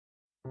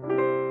Chestnuts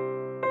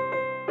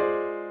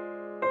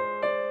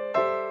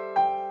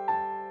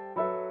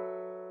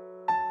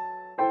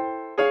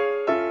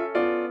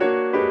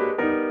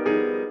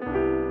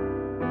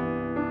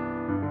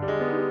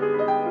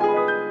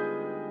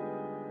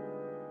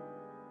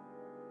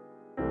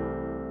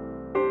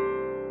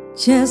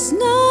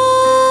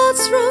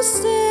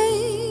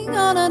roasting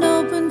on an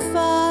open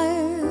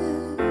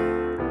fire,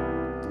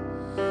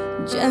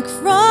 Jack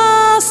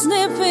Frost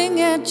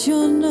nipping at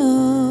your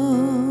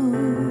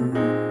nose,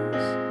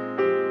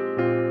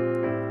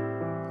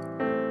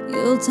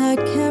 Yuletide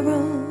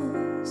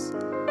carols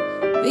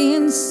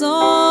being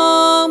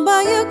sung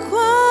by your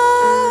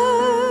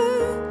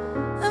choir,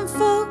 and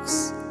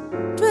folks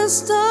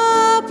dressed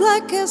up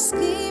like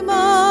Eskimos.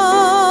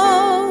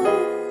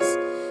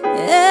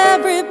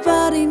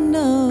 Everybody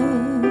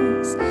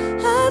knows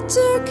a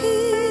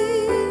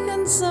turkey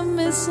and some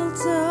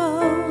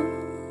mistletoe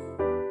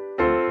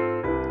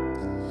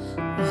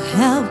will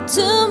help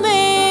to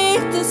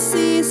make the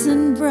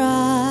season bright.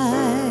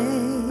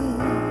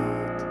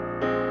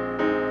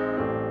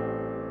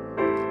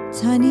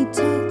 Tiny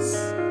tots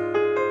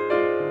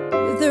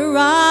with their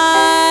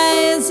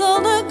eyes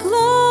on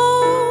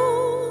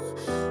aglow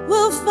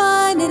will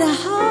find it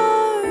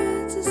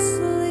hard to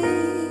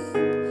sleep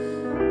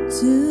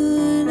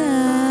tonight.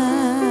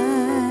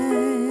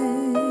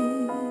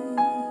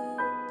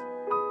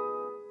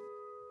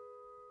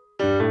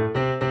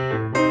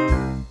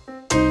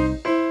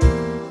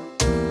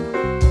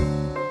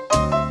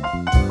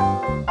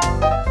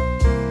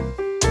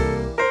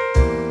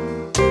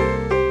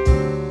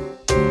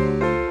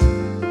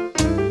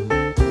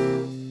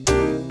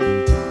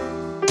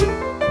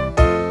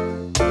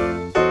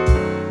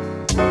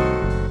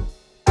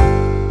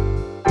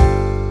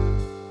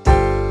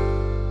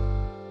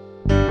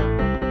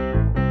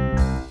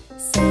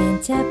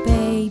 Santa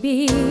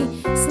baby,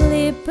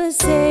 slip a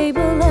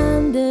sable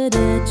under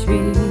the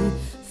tree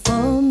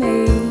for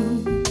me.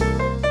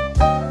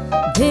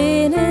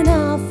 Been an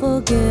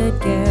awful good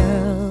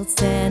girl,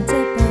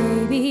 Santa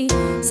baby,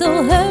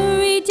 so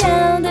hurry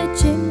down the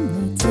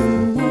chimney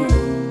tonight.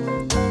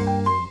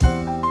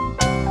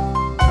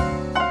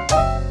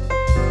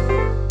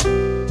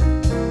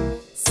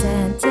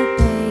 Santa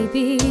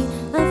baby,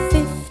 a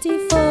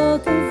 54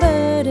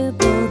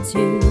 convertible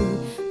to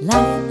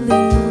light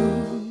blue.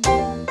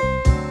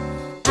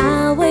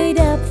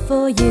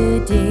 For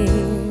you,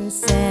 dear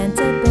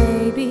Santa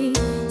baby,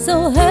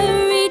 so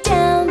hurry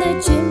down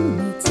the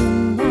chimney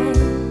tonight.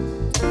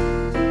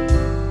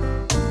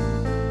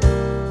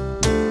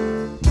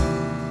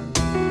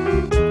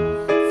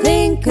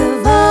 Think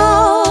of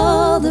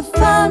all the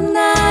fun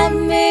I've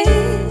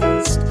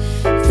missed.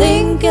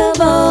 Think of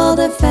all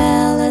the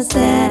fellas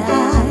that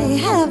I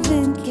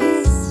haven't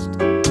kissed.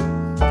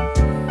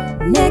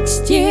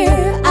 Next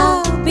year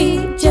I'll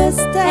be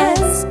just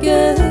as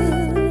good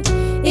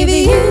if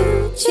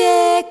you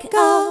check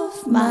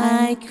off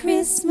my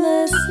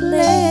Christmas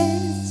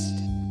list.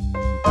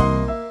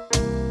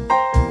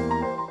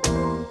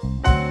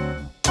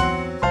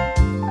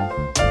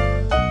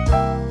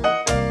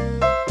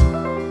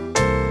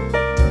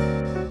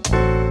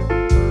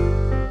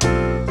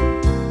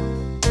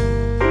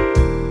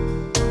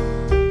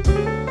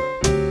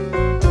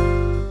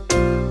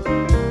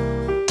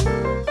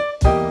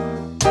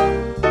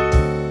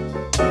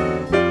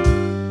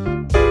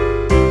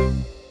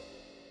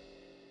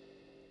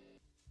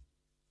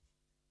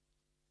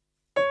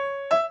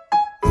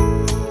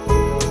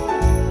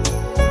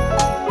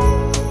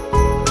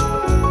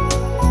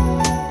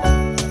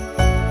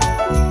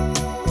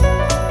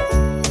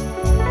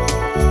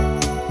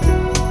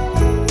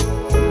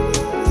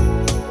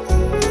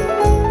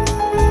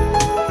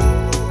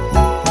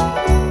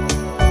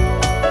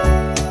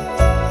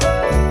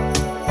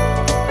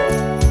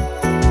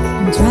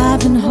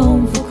 Driving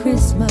home for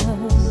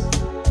Christmas,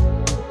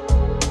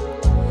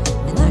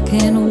 and I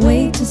can't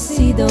wait to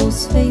see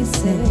those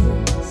faces.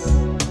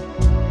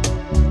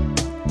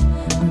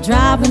 I'm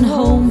driving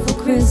home for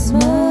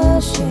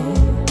Christmas,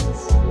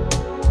 yes.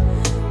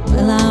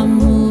 Well, I'm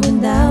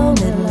moving down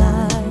that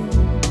line,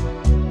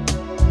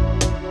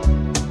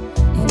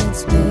 and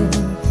it's been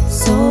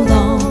so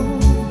long,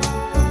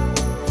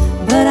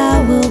 but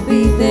I will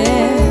be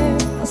there.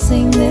 I'll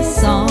sing this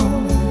song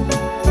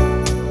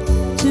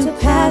to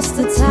pass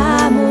the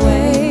time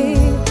away,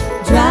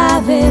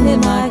 driving in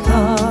my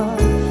car,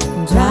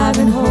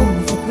 driving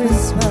home for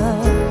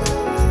Christmas,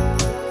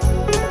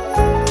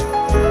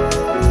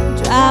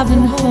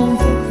 driving home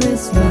for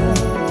Christmas,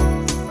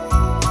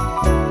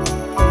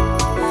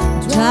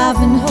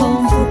 driving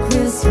home for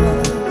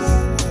Christmas,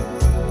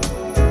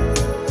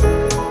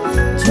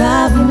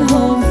 driving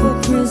home for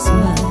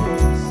Christmas.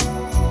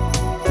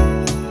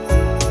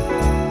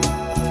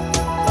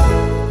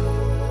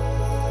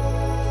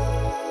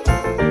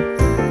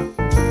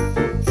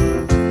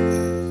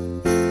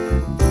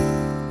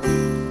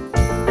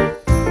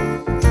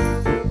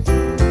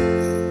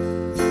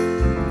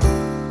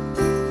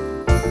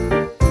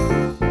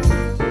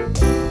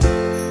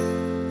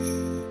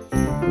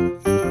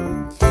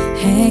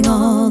 Hang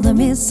all the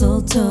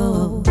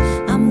mistletoe,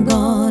 I'm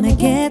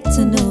get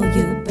to know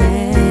you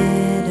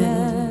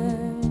better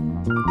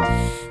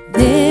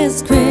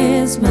this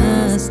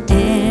Christmas.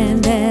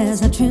 And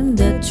as I trim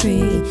the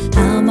tree,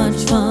 how much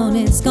fun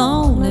it's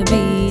gonna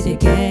be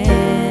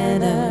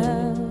together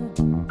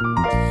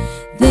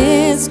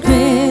this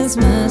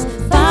Christmas.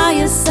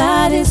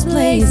 Fireside is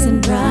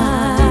blazing bright.